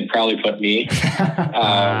teammates, they'd probably put me.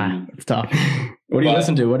 It's tough. What do you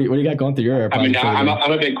listen to? What do you got going through your AirPods? I mean, I'm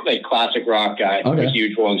a big classic rock guy. Okay. I'm a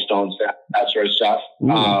huge Rolling Stones fan, that sort of stuff.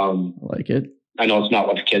 I like it. I know it's not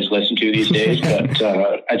what the kids listen to these days,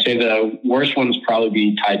 but I'd say the worst ones probably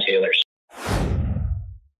be Ty Taylor's.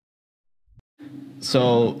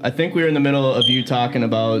 So I think we were in the middle of you talking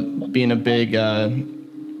about being a big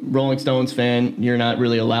Rolling Stones fan. You're not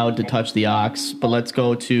really allowed to touch the aux, but let's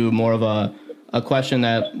go to more of a question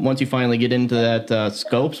that once you finally get into that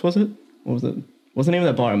Scopes, was it? What was it? What's the name of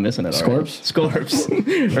that bar? I'm missing it. Scorps? Scorps.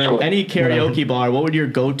 Or any karaoke bar, what would your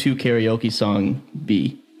go-to karaoke song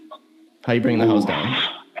be? How you bring the house down?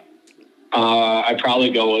 I'd probably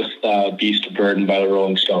go with Beast of Burden by the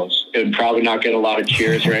Rolling Stones. it would probably not get a lot of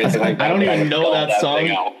cheers or anything like that. I don't even know that song,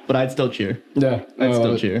 thing out. but I'd still cheer. Yeah, I'd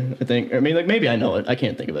still cheer. I think. I mean, like maybe I know it. I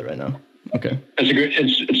can't think of it right now. Okay.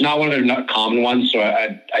 It's not one of the common ones, so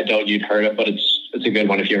I doubt you'd heard it, but it's a good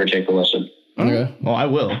one if you ever take a listen. Okay. Well, I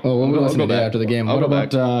will. Well, we'll listen to that after the game. What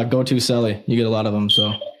about go-to Selly? You get a lot of them,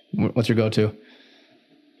 so what's your go-to?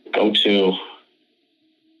 Go-to.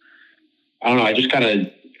 I don't know. I just kind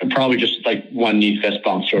of probably just like one knee fist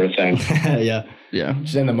bump sort of thing. Yeah.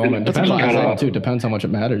 Just in the moment. Depends on the song, too. Depends how much it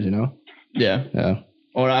matters, you know? Yeah.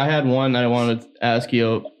 Or I had one I wanted to ask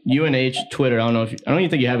you. UNH Twitter. I don't even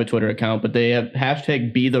think you have a Twitter account, but they have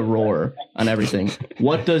hashtag Be the Roar on everything.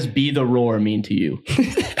 What does Be the Roar mean to you?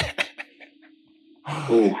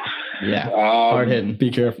 Ooh. Yeah. Hard hitting. Be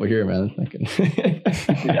careful here, man. I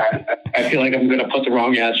feel like I'm going to put the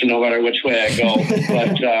wrong answer no matter which way I go, but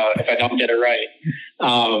if I don't get it right,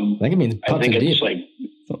 I think it means I think it's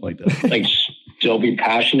something like that. Like still be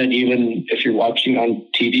passionate even if you're watching on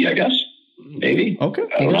TV, I guess. Maybe. Okay.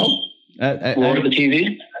 I don't know. Roar the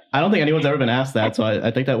TV. I don't think anyone's ever been asked that, so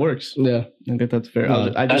I think that works. Yeah. I think that's fair.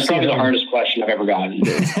 That's probably the hardest question I've ever gotten.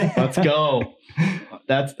 Let's go.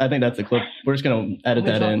 I think that's a clip. We're just gonna edit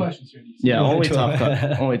that in. Yeah, only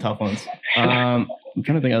tough ones. I'm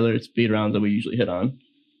trying to think of other speed rounds that we usually hit on.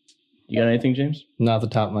 You got anything, James? Not off the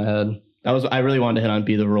top of my head. I really wanted to hit on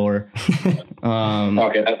Be the Roar. Okay,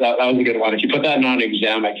 that was a good one. If you put that on an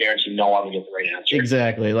exam, I guarantee no one will get the right answer.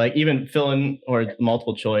 Exactly. Like even fill in or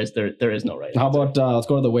multiple choice, there is no right How answer. about let's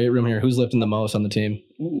go to the weight room here. Who's lifting the most on the team?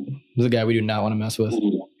 Ooh. Who's the guy we do not want to mess with?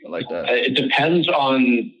 Ooh. I like that. It depends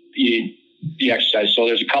on the exercise. So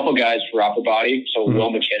there's a couple guys for upper body. So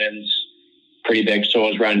Will McKinnon's pretty big. So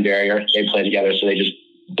is Ryan Barrier. They play together, so they just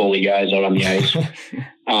bully guys out on the ice.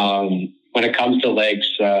 When it comes to legs,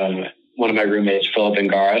 one of my roommates, Philip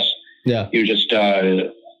Angaris, he was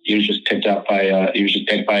just picked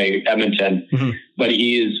by Edmonton. But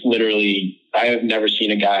he is literally, I have never seen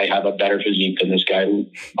a guy have a better physique than this guy.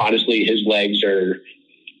 Honestly, his legs are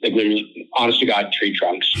like literally, honest to God, tree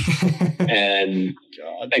trunks. And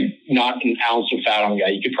like not an ounce of fat on the guy.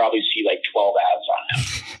 You could probably see like 12 abs on him.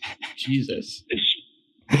 Jesus.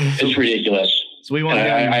 It's ridiculous. So we want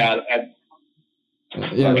I'm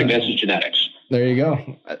convinced it's genetics. There you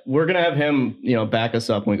go. We're gonna have him, back us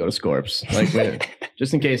up when we go to Scorps, like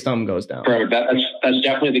just in case something goes down. Perfect. That's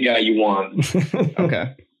definitely the guy you want.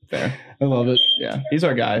 Okay, fair. I love it. Yeah, he's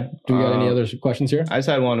our guy. Do we got any other questions here? I just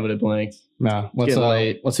had one, but it blanked. Nah. Let's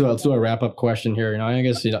do a wrap up question here. I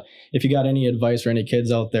guess if you got any advice for any kids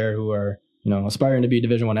out there who are aspiring to be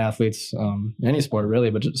Division I athletes, any sport really,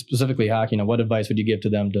 but specifically hockey, what advice would you give to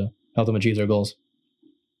them to help them achieve their goals?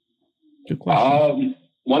 Good question.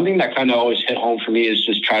 One thing that kind of always hit home for me is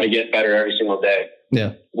just try to get better every single day.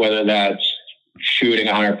 Yeah. Whether that's shooting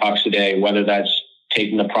 100 pucks a day, whether that's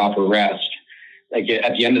taking the proper rest. Like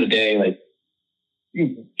at the end of the day, like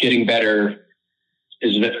getting better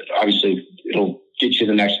is obviously it'll get you to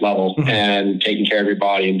the next level and taking care of your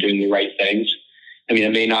body and doing the right things. I mean,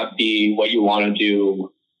 it may not be what you want to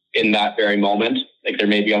do in that very moment. Like there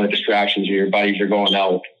may be other distractions or your buddies are going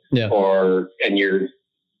out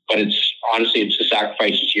but it's the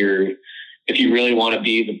sacrifices if you really want to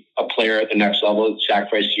be a player at the next level, it's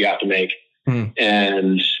sacrifices you have to make.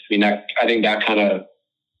 And I mean, I think that kind of,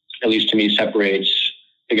 at least to me, separates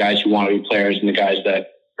the guys who want to be players and the guys that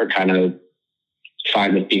are kind of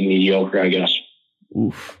fine with being mediocre, I guess.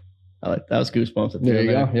 Oof. I like that. Was goosebumps. There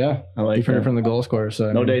you go. Yeah. I like You've heard it from the goal scorer.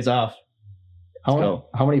 So no days off. How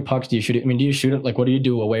many pucks do you shoot? I mean, do you shoot it? Like, what do you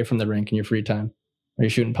do away from the rink in your free time? Are you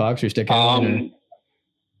shooting pucks or sticking?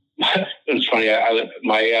 It's funny.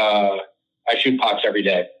 I shoot pucks every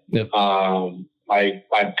day. Yep. My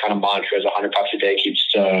kind of mantra is 100 pucks a day keeps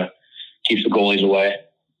the goalies away.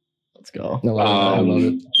 Let's go. I love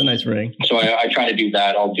it. It's a nice ring. So I try to do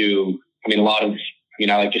that. I like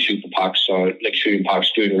to shoot the pucks. So like shooting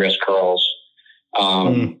pucks, doing wrist curls,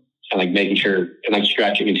 and like making sure and like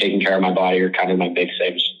stretching and taking care of my body are kind of my big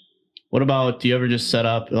things. What about, do you ever just set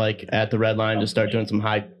up like at the red line to start doing some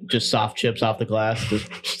just soft chips off the glass,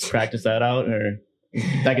 just practice that out, or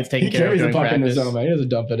that gets taken care of during practice? He carries the puck in his zone, man. He doesn't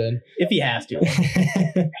dump it in. If he has to.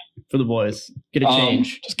 For the boys. Get a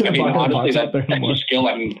change. Just get a puck honestly, out there. That's a skill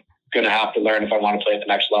I'm going to have to learn if I want to play at the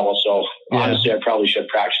next level. So honestly, I probably should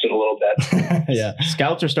practice it a little bit. Yeah.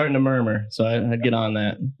 Scouts are starting to murmur, so I'd get on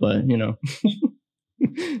that, but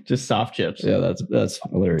just soft chips. Yeah, that's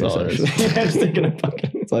hilarious. That's all it is. I was thinking of fucking.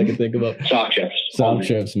 That's all I can think about. Soft chips. Soft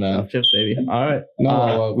chips, man. Soft chips, baby. All right.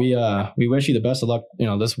 No, we wish you the best of luck,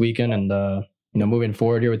 this weekend and moving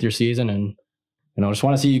forward here with your season, and just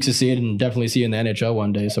want to see you succeed and definitely see you in the NHL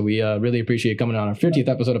one day. So we really appreciate you coming on our 50th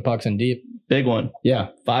episode of Pucks and Deep. Big one. Yeah.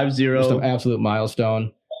 5-0. Just an absolute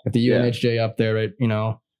milestone. With the UNHJ up there, right?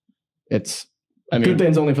 It's good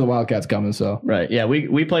things only for the Wildcats coming. So right, yeah,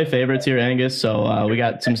 we play favorites here, Angus. So we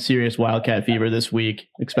got some serious Wildcat fever this week.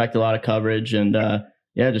 Expect a lot of coverage, and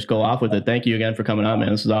just go off with it. Thank you again for coming on, man.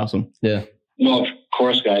 This is awesome. Yeah. Well, of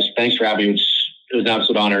course, guys. Thanks for having me. It was an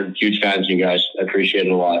absolute honor. Huge fans, you guys. I appreciate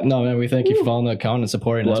it a lot. No, man, we thank you for following the account and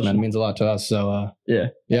supporting us, man. It means a lot to us. So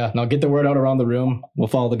yeah. Now get the word out around the room. We'll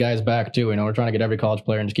follow the guys back too. We're trying to get every college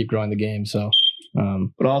player and just keep growing the game. So.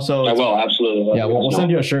 But also, I will absolutely. Yeah, we'll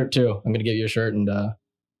send you a shirt too. I'm gonna give you a shirt, and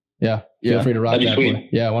feel free to rock that. Boy.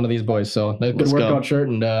 Yeah, one of these boys. So good workout shirt,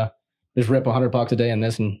 and just rip $100 a day in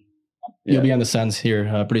this, and you'll be on the Sens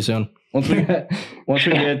here pretty soon. Once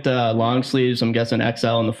we get long sleeves, I'm guessing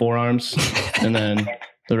XL in the forearms, and then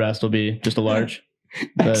the rest will be just a large.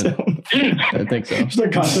 But I think so. Just a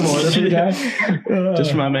custom order for the guy.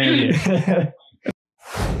 Just for my man here.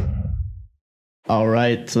 All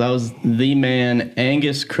right, so that was the man,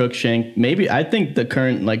 Angus Crookshank. Maybe, I think, the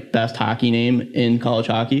current best hockey name in college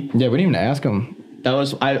hockey. Yeah, we didn't even ask him. That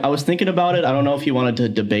was I was thinking about it. I don't know if he wanted to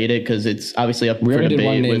debate it because it's obviously up we for debate. Did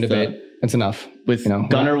one name with debate. It's enough. With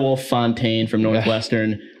Gunnar Wolf Fontaine from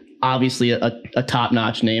Northwestern. Obviously a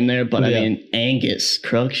top-notch name there, but I mean, Angus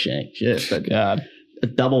Crookshank, just a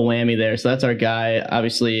double whammy there. So that's our guy.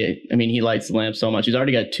 Obviously, I mean, he lights the lamp so much. He's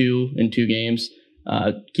already got 2 in 2 games.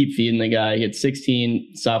 Keep feeding the guy. He had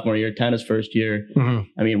 16 sophomore year, 10 his first year. Mm-hmm.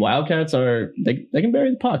 I mean, Wildcats they can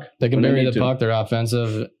bury the puck. They can bury the puck. They're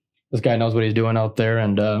offensive. This guy knows what he's doing out there,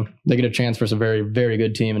 and they get a chance for some very, very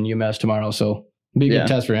good team in UMass tomorrow. So be a good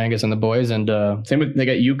test for Angus and the boys. And same with they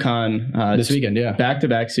got UConn this weekend. Yeah,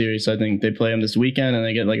 back-to-back series. So I think they play them this weekend, and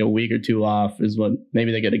they get a week or 2 off. Is what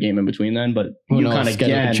maybe they get a game in between then. But UConn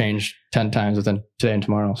again could change 10 times within today and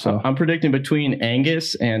tomorrow. So I'm predicting between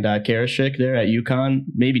Angus and Karashik there at UConn,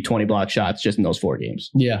 maybe 20 block shots just in those 4 games.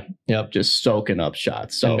 Yeah, yep, just soaking up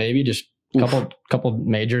shots. So and maybe just couple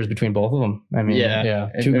majors between both of them. I mean, yeah.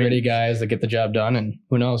 2 gritty guys that get the job done, and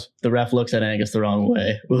who knows? The ref looks at Angus the wrong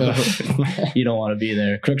way. You don't want to be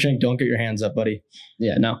there. Crookshank, don't get your hands up, buddy.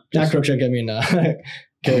 Yeah, no. Not Crookshank, I mean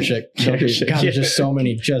Karashik. God, there's just so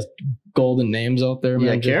many just golden names out there,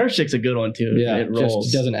 man. Yeah, Karashik's a good one too. Yeah, it rolls.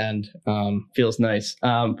 Just doesn't end. Feels nice.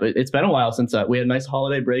 But it's been a while since we had a nice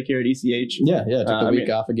holiday break here at ECH. Yeah. Took the week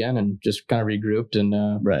off again and just kind of regrouped,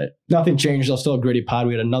 and right. Nothing changed. It was still a gritty pod.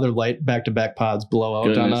 We had another light back-to-back pods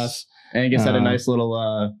blowout on us. Angus had a nice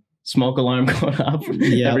little smoke alarm going off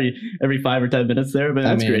every 5 or 10 minutes there, but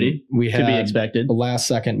that's gritty. We could be expected. A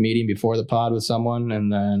last-second meeting before the pod with someone,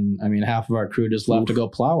 and then half of our crew just left to go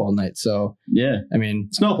plow all night. So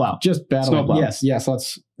snowplow, just battling. Snowplow. Yes.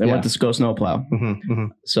 They went to go snowplow. Mm-hmm, mm-hmm.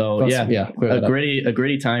 So a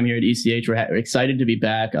gritty time here at ECH. We're excited to be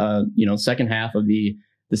back. Second half of the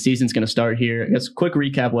season's going to start here. I guess quick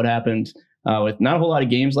recap what happened. With not a whole lot of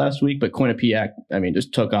games last week, but Quinnipiac,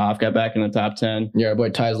 just took off, got back in the top 10. Yeah, our boy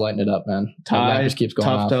Ty's lighting it up, man. Ty just keeps going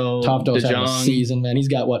Tufto's having a season, man. He's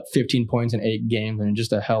got 15 points in 8 games, and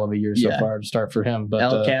just a hell of a year so far to start for him. But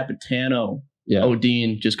El Capitano,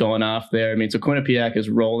 Odin just going off there. So Quinnipiac is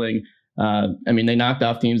rolling. They knocked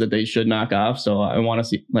off teams that they should knock off. So I want to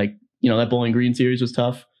see, that Bowling Green series was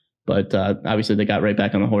tough, but obviously they got right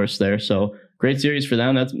back on the horse there. So great series for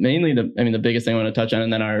them. That's mainly the biggest thing I want to touch on.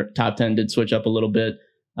 And then our top 10 did switch up a little bit.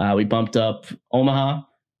 We bumped up Omaha.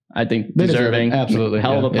 I think deserving. Absolutely.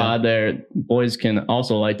 Hell of a pod there. Boys can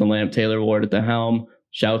also light the lamp. Taylor Ward at the helm.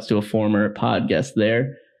 Shouts to a former pod guest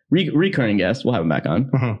there. Recurring guest. We'll have him back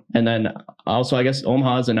on. Mm-hmm. And then also, I guess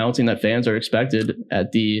Omaha is announcing that fans are expected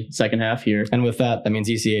at the second half here. And with that means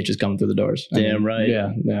ECH is coming through the doors. Damn right.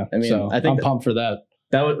 Yeah. I think I'm pumped for that.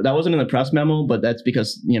 That wasn't in the press memo, but that's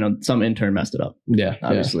because, some intern messed it up. Yeah.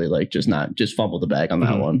 Obviously, just fumbled the bag on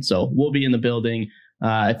that one. So we'll be in the building.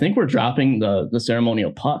 I think we're dropping the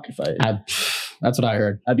ceremonial puck. That's what I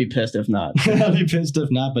heard. I'd be pissed if not. I'd be pissed if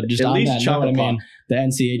not, but just at on least that note, the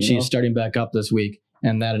NCHC is starting back up this week,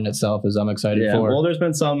 and that in itself is I'm excited for. Well, there's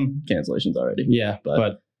been some cancellations already. Yeah,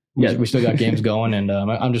 but we still got games going, and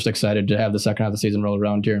I'm just excited to have the second half of the season roll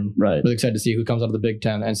around here. Right. Really excited to see who comes out of the Big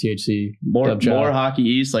Ten, NCHC. More Hockey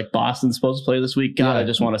East, like Boston's supposed to play this week. God, I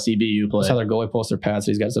just want to see BU play. That's how their goalie posts their pads.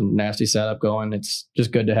 He's got some nasty setup going. It's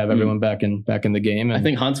just good to have everyone back in the game. And I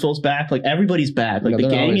think Huntsville's back. Everybody's back. The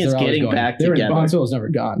gang is getting back together. Huntsville's never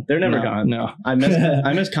gone. They're never gone. No. I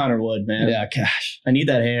miss Connor Wood, man. Yeah, gosh. I need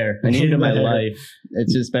that hair. I need it in my life.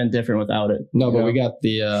 It's just been different without it. No, but we got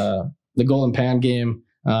the Golden Pan game.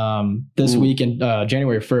 This week in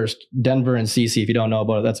January 1st, Denver and CC. If you don't know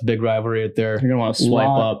about it, that's a big rivalry out there. You're gonna want to swipe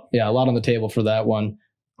up. Yeah, a lot on the table for that one.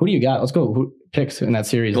 Who do you got? Let's go. Who picks in that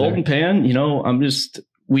series? Golden Pan.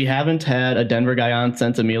 we haven't had a Denver guy on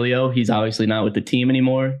since Emilio. He's obviously not with the team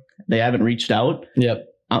anymore. They haven't reached out. Yep.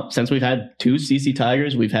 Since we've had 2 CC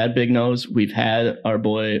Tigers, we've had Big Nose, we've had our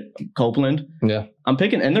boy Copeland. Yeah. I'm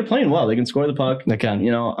picking, and they're playing well. They can score the puck. They can.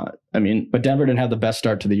 You know, I mean, but Denver didn't have the best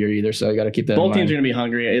start to the year either, so you got to keep that in mind. Both teams are going to be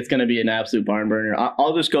hungry. It's going to be an absolute barn burner.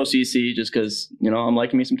 I'll just go CC just because, you know, I'm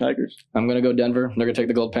liking me some Tigers. I'm going to go Denver. They're going to take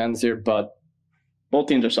the gold pens here, but both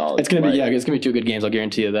teams are solid. It's going to be, it's going to be 2 good games. I'll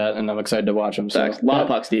guarantee you that, and I'm excited to watch them. So a lot of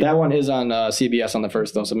pucks, Steve. That one is on CBS on the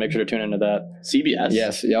first, though, so make sure to tune into that. CBS?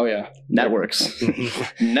 Yes. Oh, yeah. Networks.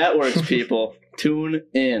 Networks, people. Tune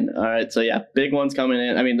in. All right. So, yeah, big ones coming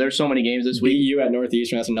in. I mean, there's so many games this week. BU at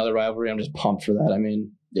Northeastern, that's another rivalry. I'm just pumped for that. I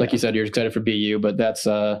mean, like you said, you're excited for BU, but that's,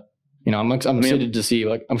 you know, I'm excited to see,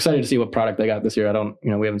 what product they got this year.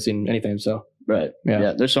 We haven't seen anything, so. Right.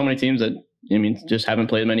 Yeah. There's so many teams that, I mean, just haven't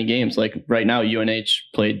played many games. Like right now, UNH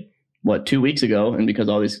played, 2 weeks ago? And because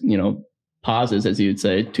all these, you know, pauses, as you would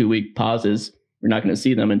say, 2-week pauses, we're not going to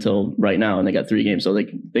see them until right now. And they got 3 games. So, like,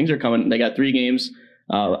 things are coming. They got 3 games.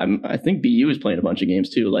 I think BU is playing a bunch of games,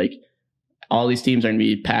 too. Like, all these teams are going to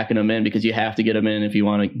be packing them in because you have to get them in if you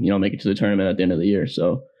want to, you know, make it to the tournament at the end of the year.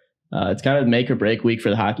 So, it's kind of make or break week for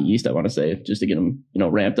the Hockey East, I want to say, just to get them, you know,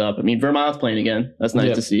 ramped up. I mean, Vermont's playing again. That's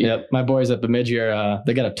nice to see. Yep. My boys at Bemidji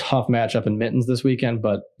they got a tough matchup in Mittens this weekend,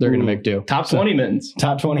 but they're going to make do. Top 20 Mittens.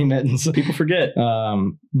 Top 20 Mittens. People forget.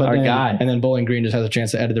 But our guy. And then Bowling Green just has a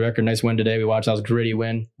chance to edit the record. Nice win today. We watched. That was a gritty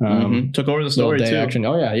win. Took over the story, too. Action.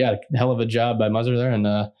 Oh, yeah. Hell of a job by Muzzer there.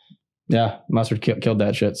 And, Mustard killed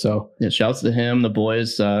that shit. So yeah, shouts to him, the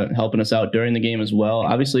boys helping us out during the game as well.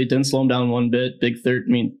 Obviously, it didn't slow them down one bit.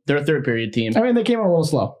 They're a third period team. I mean, they came out a little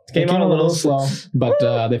slow. They came out a little slow, but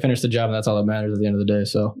they finished the job, and that's all that matters at the end of the day.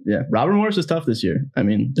 So yeah, Robert Morris is tough this year. I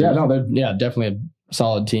mean, they're definitely a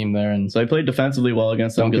solid team there, and so they played defensively well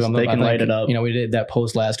against them because they can light it up. You know, we did that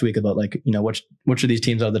post last week about like, you know, which of these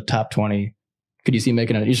teams are the top 20? Could you see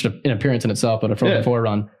making an appearance in itself, but a Frozen Four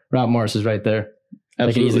run? Robert Morris is right there.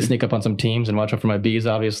 Absolutely. They can easily sneak up on some teams and watch out for my Bees,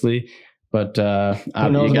 obviously. But who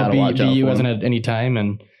knows about BU hasn't had any time.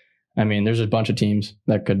 And, I mean, there's a bunch of teams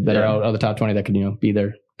that are out of the top 20 that could, you know, be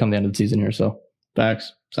there come the end of the season here. So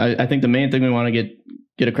facts. So I think the main thing we want to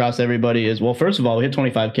get across to everybody is, well, first of all, we hit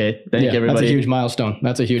 25K. Thank everybody. That's a huge milestone.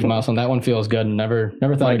 That one feels good. Never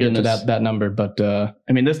thought I'd get to that number. But I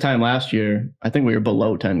mean, this time last year, I think we were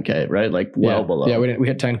below 10K, right? Like below. Yeah, we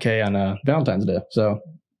hit 10K on Valentine's Day. So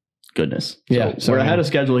goodness. So we're ahead of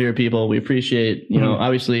schedule here, people. We appreciate, you know,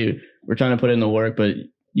 obviously we're trying to put in the work, but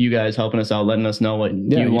you guys helping us out, letting us know what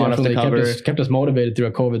you want us to cover. Kept us motivated through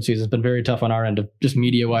a COVID season. It's been very tough on our end, of just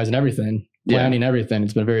media wise and everything, planning everything.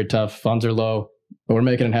 It's been very tough. Funds are low, but we're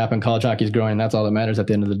making it happen. College hockey is growing. That's all that matters at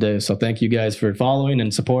the end of the day. So thank you guys for following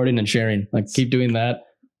and supporting and sharing. Like, keep doing that.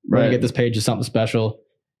 We're going to get this page to something special.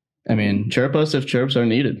 I mean, chirp us if chirps are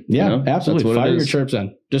needed. Yeah, you know? Absolutely. Fire your chirps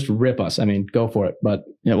in. Just rip us. I mean, go for it. But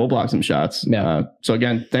yeah, we'll block some shots. Yeah. So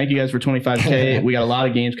again, thank you guys for 25K. We got a lot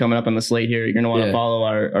of games coming up on the slate here. You're going to want to follow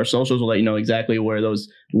our socials. We'll let you know exactly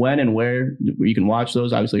when and where you can watch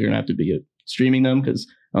those. Obviously, you're going to have to be streaming them because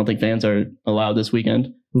I don't think fans are allowed this weekend.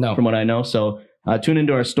 No. From what I know. So tune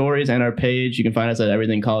into our stories and our page. You can find us at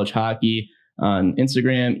Everything College Hockey on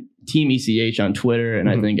Instagram, Team ECH on Twitter, and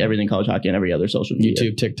I think Everything College Hockey on every other social media.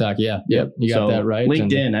 YouTube, TikTok, Yep, you got that right.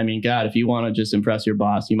 LinkedIn, I mean, God, if you want to just impress your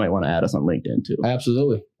boss, you might want to add us on LinkedIn too.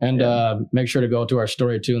 Absolutely. And make sure to go to our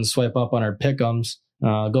story too and swipe up on our pick'ems.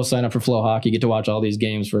 Go sign up for Flohockey. Get to watch all these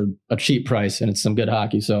games for a cheap price, and it's some good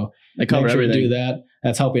hockey. So they cover everything. To do that.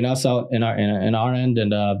 That's helping us out in our end,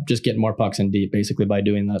 and just getting more pucks in deep, basically, by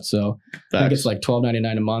doing that. So I think it's like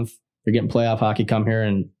 $12.99 a month. You're getting playoff hockey. Come here,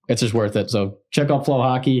 and it's just worth it. So check out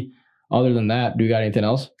Flohockey. Other than that, do you got anything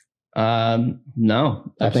else?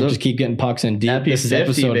 No. I think just keep getting pucks in deep. This is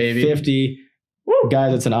episode 50. Woo.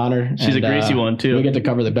 Guys, it's an honor. She's a greasy one too. We get to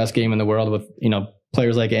cover the best game in the world with, you know,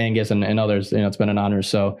 players like Angus and others. You know, it's been an honor.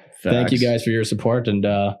 So thank you guys for your support, and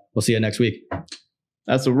we'll see you next week.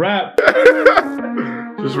 That's a wrap.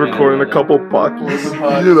 Just recording a couple pucks.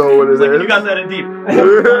 You know what it is. You got that in deep.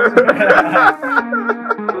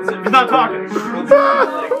 He's not talking.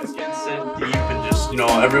 Like, just getting sent deep and just, you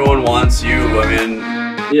know, everyone wants you. I mean,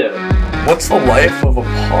 yeah. What's the life of a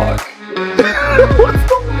puck? What's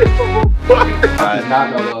the life of a puck? I did not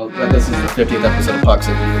know that this is the 50th episode of Pucks.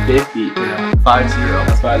 50. Yeah.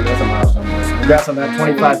 5-0. That's a milestone. Congrats on that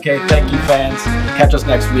 25K. Thank you, fans. Catch us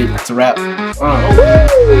next week. It's a wrap.